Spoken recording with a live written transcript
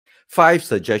5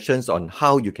 suggestions on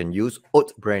how you can use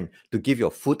Oat Bran to give your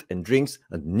food and drinks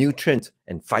a nutrient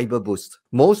and fiber boost.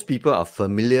 Most people are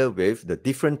familiar with the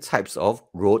different types of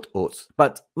rolled oats,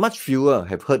 but much fewer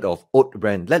have heard of Oat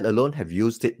Bran, let alone have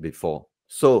used it before.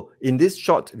 So in this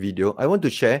short video, I want to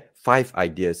share 5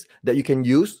 ideas that you can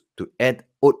use to add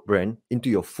Oat Bran into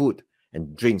your food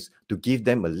and drinks to give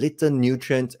them a little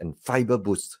nutrient and fiber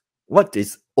boost. What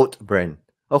is Oat Bran?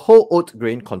 A whole oat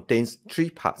grain contains 3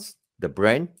 parts: the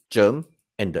bran, germ,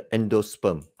 and the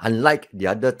endosperm. Unlike the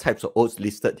other types of oats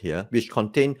listed here, which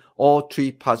contain all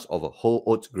 3 parts of a whole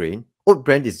oat grain, Oat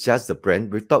Bran is just the bran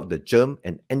without the germ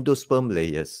and endosperm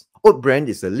layers. Oat Bran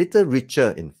is a little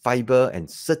richer in fiber and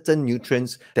certain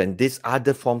nutrients than these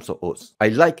other forms of oats. I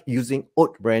like using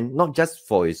Oat Bran not just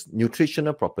for its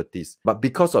nutritional properties, but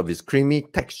because of its creamy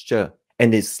texture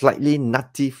and its slightly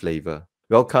nutty flavor.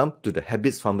 Welcome to the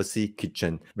Habits Pharmacy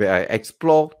kitchen, where I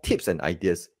explore tips and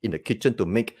ideas in the kitchen to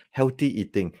make healthy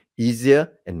eating easier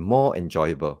and more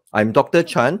enjoyable. I'm Dr.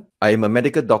 Chan. I am a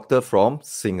medical doctor from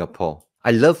Singapore.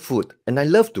 I love food and I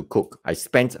love to cook. I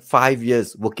spent 5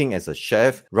 years working as a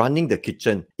chef running the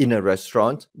kitchen in a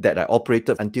restaurant that I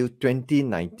operated until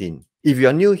 2019. If you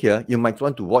are new here, you might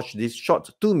want to watch this short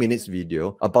 2 minutes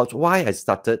video about why I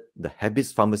started the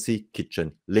Habits Pharmacy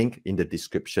kitchen, link in the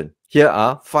description. Here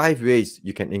are 5 ways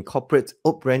you can incorporate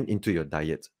oat bran into your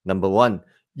diet. Number 1,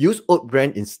 use oat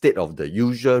bran instead of the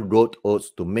usual rolled oats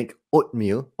to make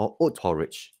oatmeal or oat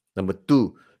porridge. Number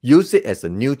 2, use it as a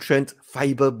nutrient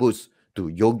fiber boost to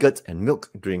yogurt and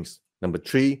milk drinks. Number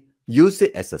 3, use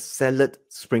it as a salad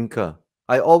sprinkler.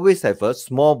 I always have a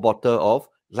small bottle of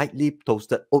lightly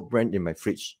toasted oat bran in my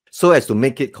fridge, so as to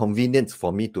make it convenient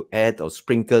for me to add or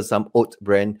sprinkle some oat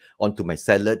bran onto my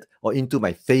salad or into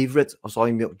my favorite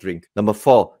soy milk drink. Number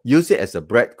 4, use it as a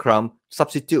breadcrumb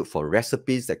substitute for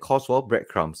recipes that call for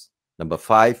breadcrumbs. Number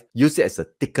 5, use it as a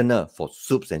thickener for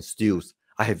soups and stews.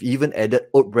 I have even added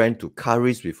oat bran to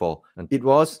curries before, and it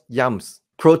was yums.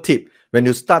 Pro tip: when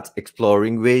you start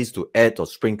exploring ways to add or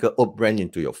sprinkle oat bran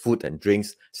into your food and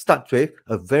drinks, start with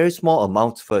a very small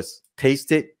amount first.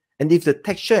 Taste it, and if the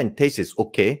texture and taste is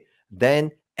okay, then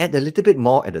add a little bit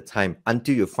more at a time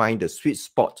until you find the sweet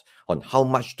spot on how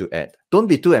much to add. Don't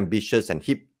be too ambitious and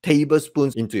heap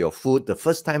tablespoons into your food the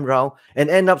first time round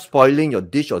and end up spoiling your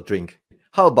dish or drink.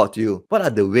 How about you? What are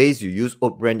the ways you use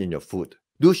oat bran in your food?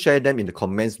 Do share them in the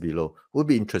comments below. It would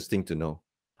be interesting to know.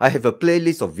 I have a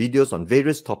playlist of videos on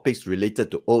various topics related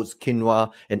to oats,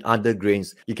 quinoa, and other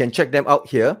grains. You can check them out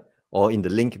here or in the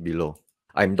link below.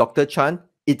 I'm Dr. Chan.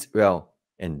 Eat well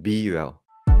and be well.